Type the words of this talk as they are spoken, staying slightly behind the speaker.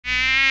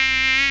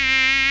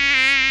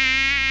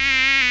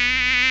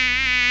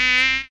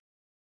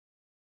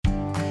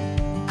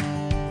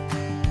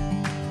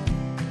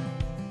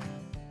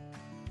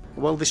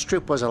Well, this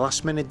trip was a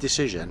last minute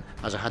decision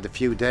as I had a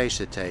few days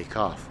to take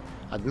off.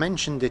 I'd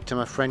mentioned it to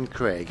my friend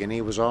Craig and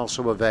he was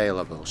also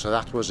available, so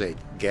that was it,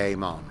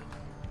 game on.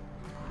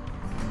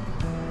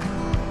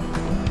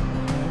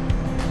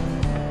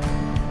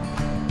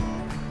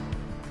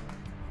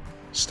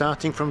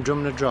 Starting from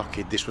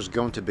Drumnadrochit, this was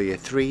going to be a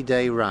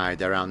 3-day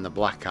ride around the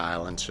Black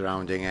Isle and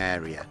surrounding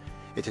area.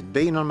 It had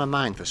been on my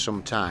mind for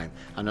some time,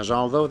 and as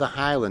although the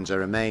Highlands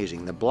are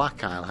amazing, the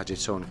Black Isle has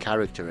its own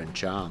character and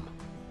charm.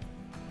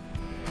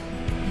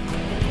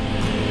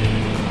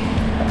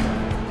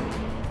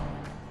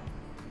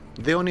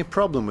 The only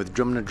problem with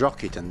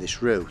Drumnadrochit and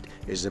this route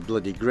is the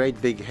bloody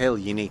great big hill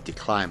you need to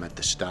climb at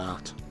the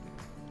start.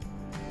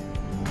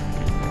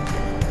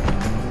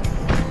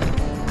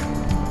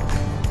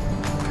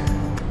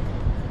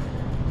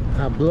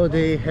 I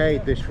bloody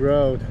hate this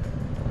road.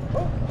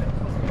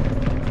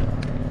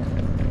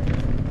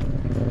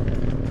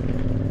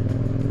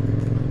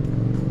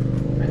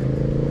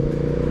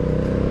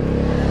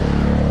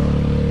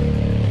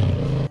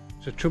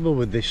 There's a trouble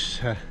with this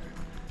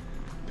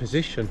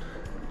position.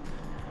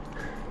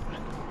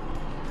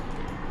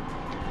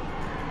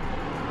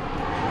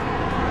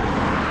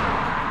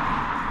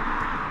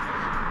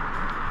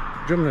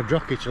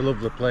 Drumnadrochit's a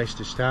lovely place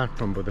to start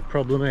from, but the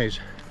problem is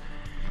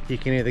you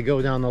can either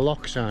go down the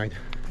lock side,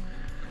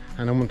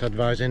 and I wouldn't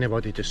advise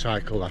anybody to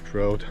cycle that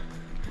road,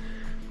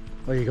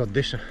 or you got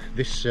this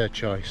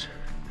choice.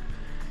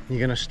 You're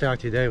going to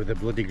start your day with a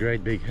bloody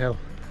great big hill.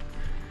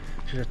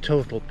 It's a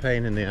total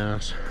pain in the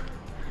arse.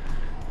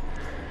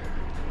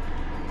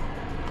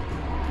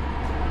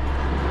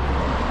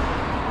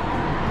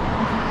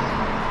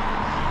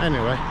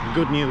 Anyway,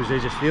 good news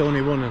is it's the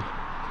only one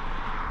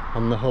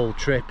on the whole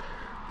trip.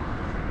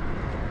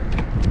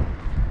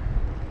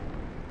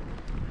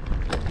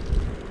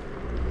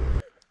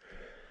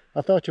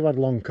 I thought you had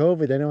long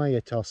COVID anyway,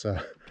 you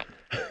tosser.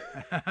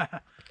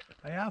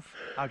 I have.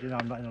 How do you know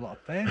I'm not in a lot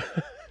of pain?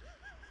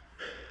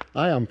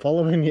 I am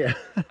following you.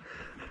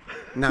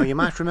 Now you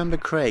might remember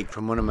Craig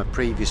from one of my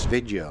previous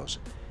videos.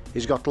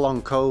 He's got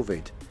long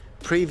COVID.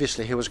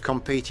 Previously he was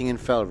competing in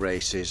fell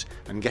races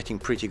and getting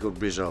pretty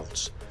good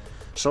results.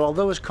 So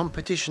although his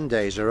competition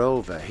days are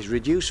over, his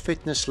reduced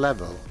fitness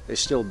level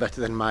is still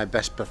better than my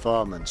best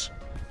performance,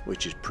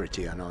 which is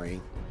pretty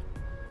annoying.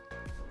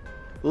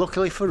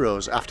 Luckily for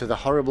us, after the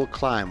horrible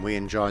climb we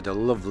enjoyed a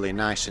lovely,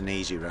 nice and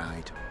easy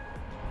ride.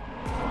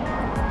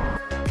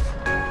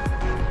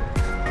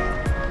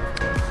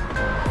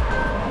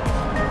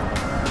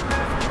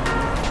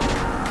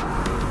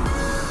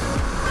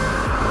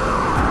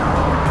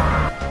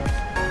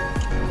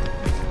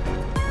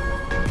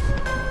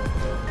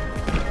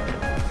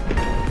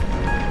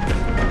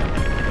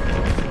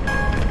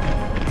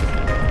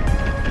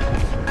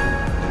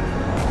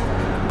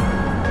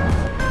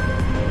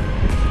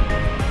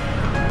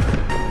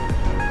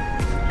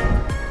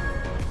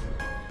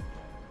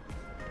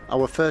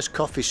 Our first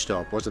coffee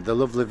stop was at the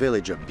lovely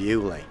village of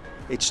Bewley.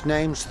 Its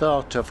name's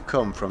thought to have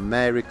come from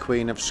Mary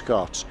Queen of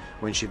Scots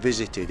when she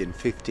visited in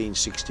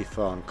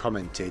 1564 and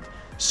commented,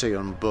 "C'est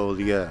un beau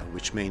lieu,"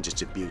 which means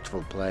it's a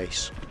beautiful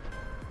place.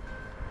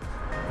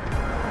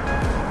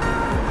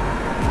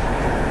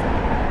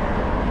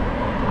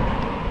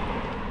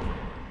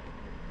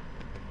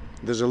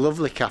 There's a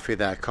lovely cafe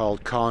there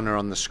called Corner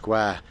on the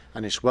Square,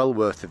 and it's well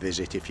worth a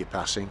visit if you're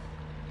passing.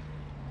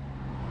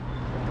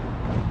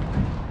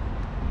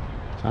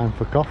 Time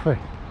for coffee.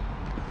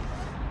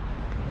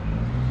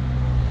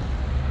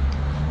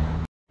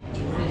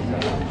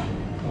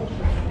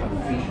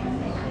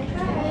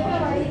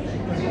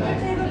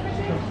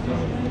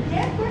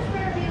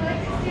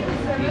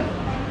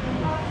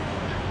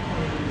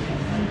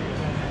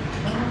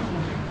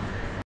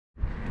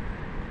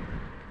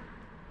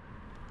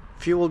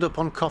 Fueled up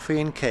on coffee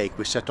and cake,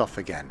 we set off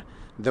again.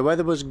 The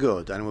weather was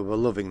good and we were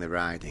loving the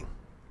riding.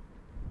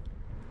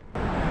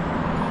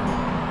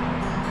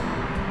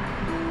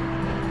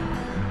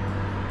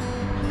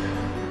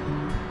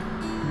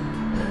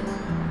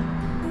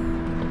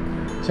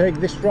 Take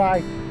this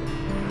right.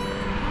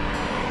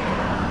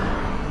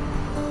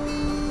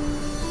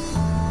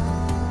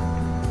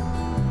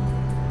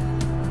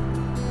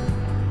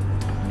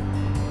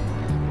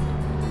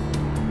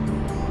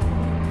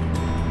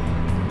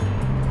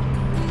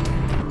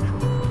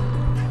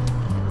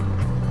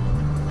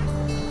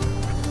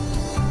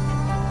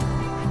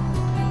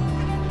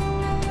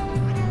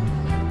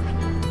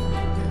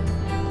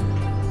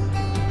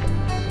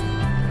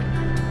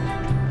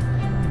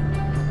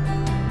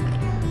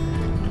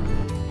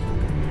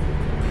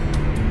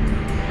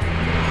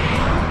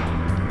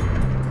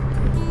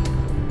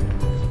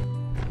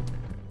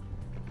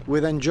 We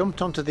then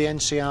jumped onto the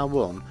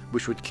NCR1,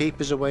 which would keep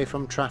us away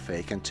from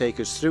traffic and take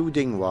us through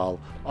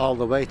Dingwall all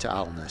the way to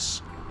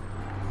Alness.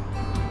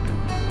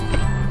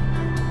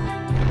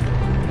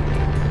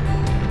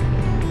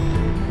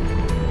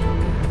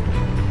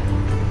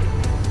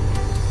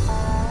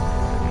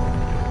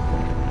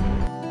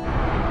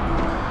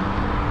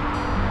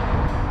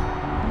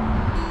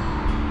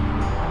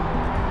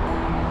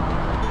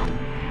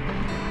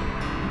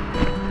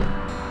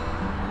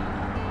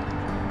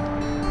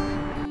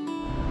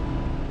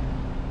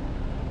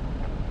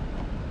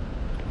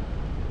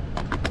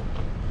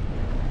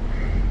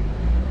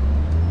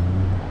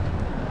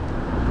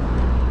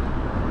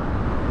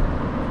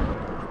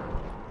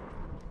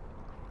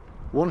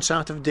 Once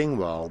out of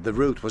Dingwall, the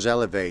route was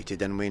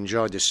elevated and we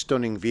enjoyed a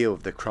stunning view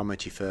of the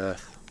Cromarty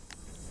Firth.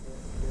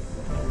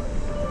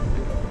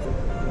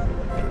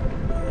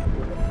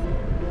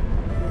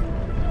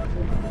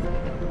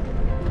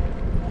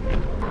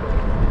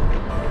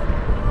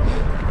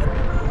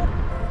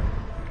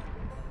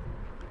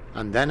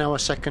 And then our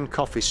second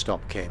coffee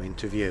stop came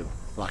into view.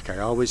 Like I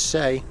always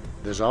say,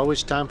 there's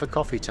always time for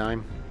coffee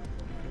time.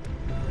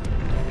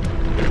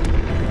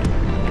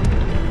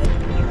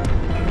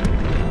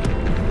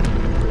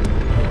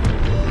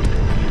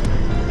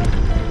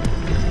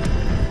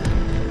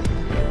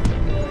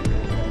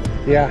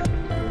 Yeah.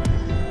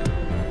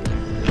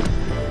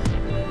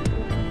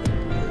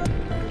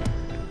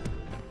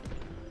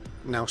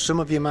 Now some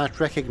of you might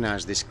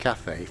recognise this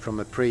cafe from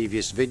a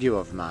previous video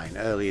of mine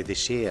earlier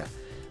this year.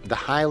 The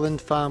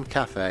Highland Farm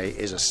Cafe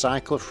is a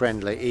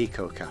cycle-friendly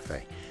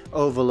eco-cafe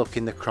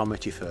overlooking the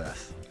Cromarty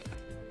Firth.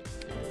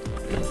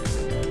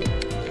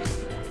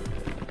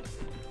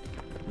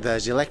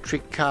 There's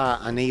electric car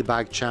and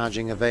e-bike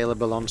charging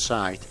available on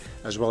site,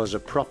 as well as a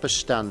proper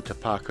stand to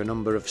park a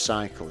number of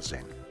cycles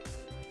in.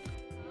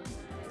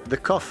 The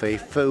coffee,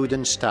 food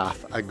and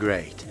staff are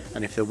great,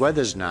 and if the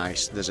weather's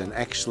nice, there's an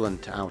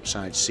excellent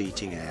outside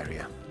seating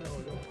area.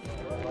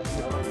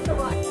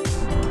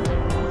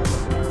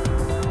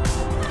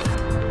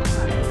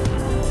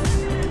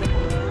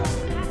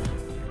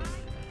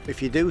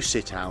 If you do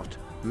sit out,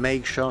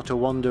 make sure to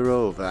wander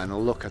over and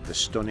look at the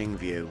stunning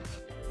view.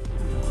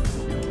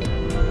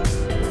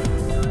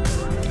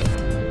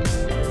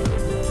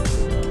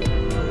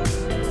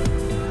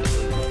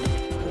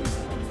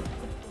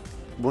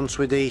 Once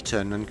we'd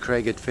eaten and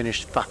Craig had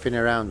finished faffing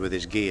around with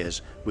his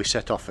gears, we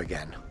set off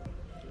again.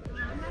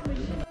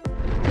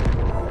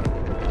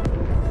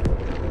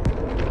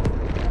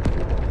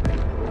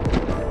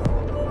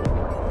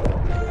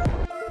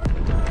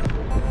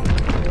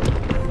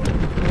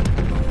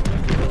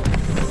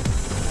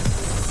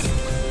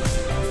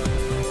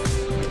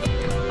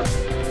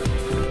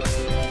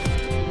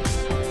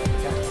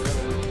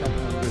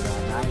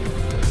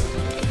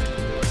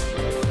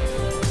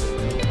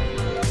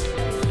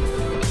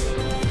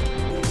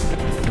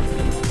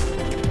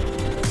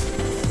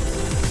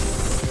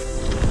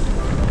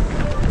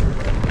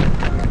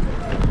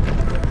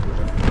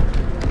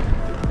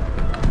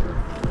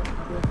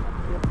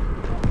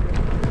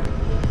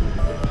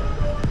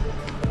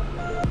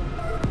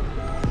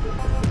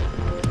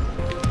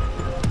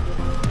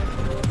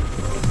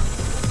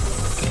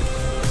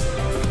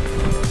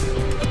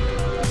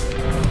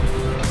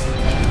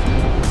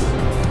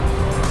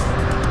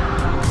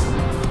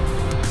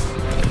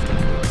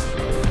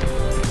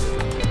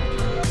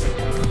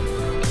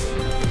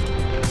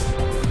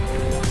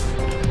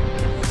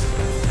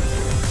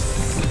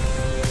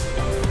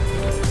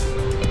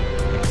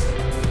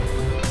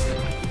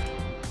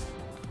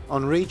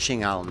 On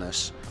reaching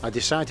Alness, I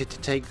decided to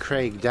take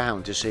Craig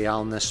down to see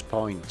Alness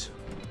Point.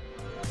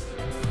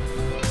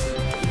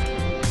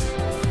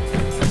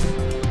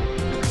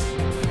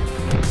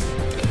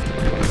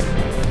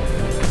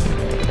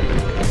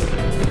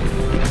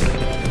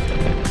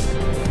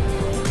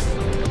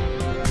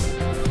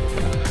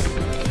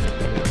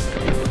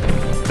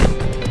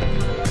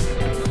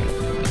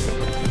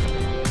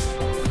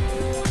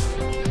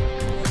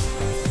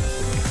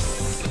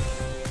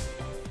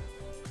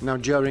 Now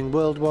during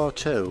World War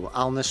II,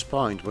 Alness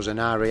Point was an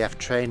RAF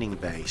training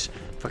base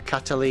for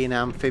Catalina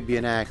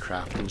amphibian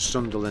aircraft and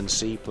Sunderland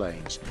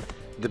seaplanes.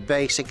 The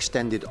base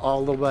extended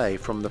all the way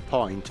from the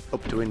point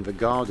up to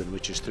Invergordon,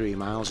 which is 3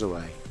 miles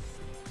away.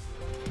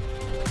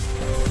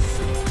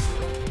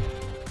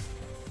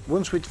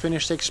 Once we'd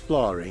finished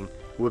exploring,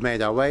 we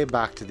made our way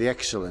back to the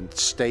excellent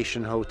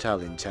Station Hotel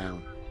in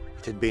town.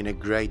 It had been a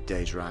great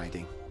day's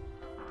riding.